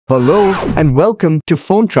Hello and welcome to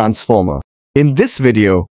Phone Transformer. In this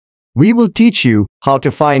video, we will teach you how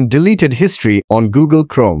to find deleted history on Google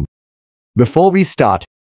Chrome. Before we start,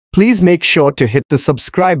 please make sure to hit the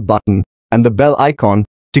subscribe button and the bell icon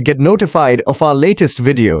to get notified of our latest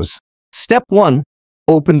videos. Step 1.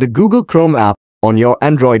 Open the Google Chrome app on your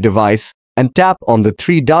Android device and tap on the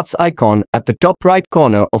three dots icon at the top right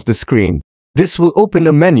corner of the screen. This will open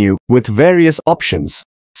a menu with various options.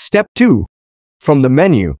 Step 2. From the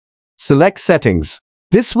menu, select Settings.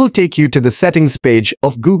 This will take you to the Settings page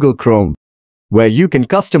of Google Chrome, where you can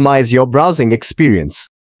customize your browsing experience.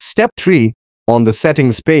 Step 3. On the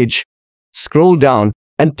Settings page, scroll down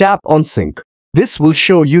and tap on Sync. This will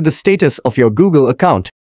show you the status of your Google account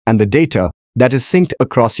and the data that is synced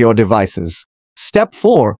across your devices. Step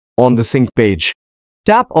 4. On the Sync page,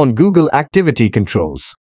 tap on Google Activity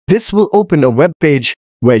Controls. This will open a web page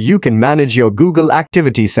where you can manage your Google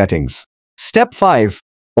activity settings. Step 5.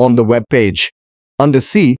 On the web page, under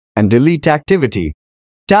See and Delete Activity,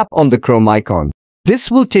 tap on the Chrome icon. This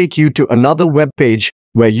will take you to another web page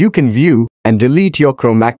where you can view and delete your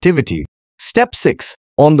Chrome activity. Step 6.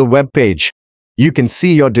 On the web page, you can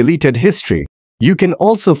see your deleted history. You can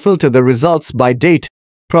also filter the results by date,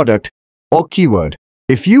 product, or keyword.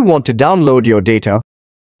 If you want to download your data,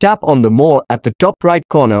 tap on the More at the top right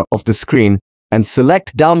corner of the screen and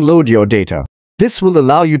select Download Your Data. This will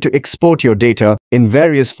allow you to export your data in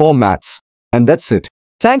various formats. And that's it.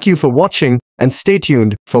 Thank you for watching and stay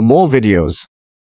tuned for more videos.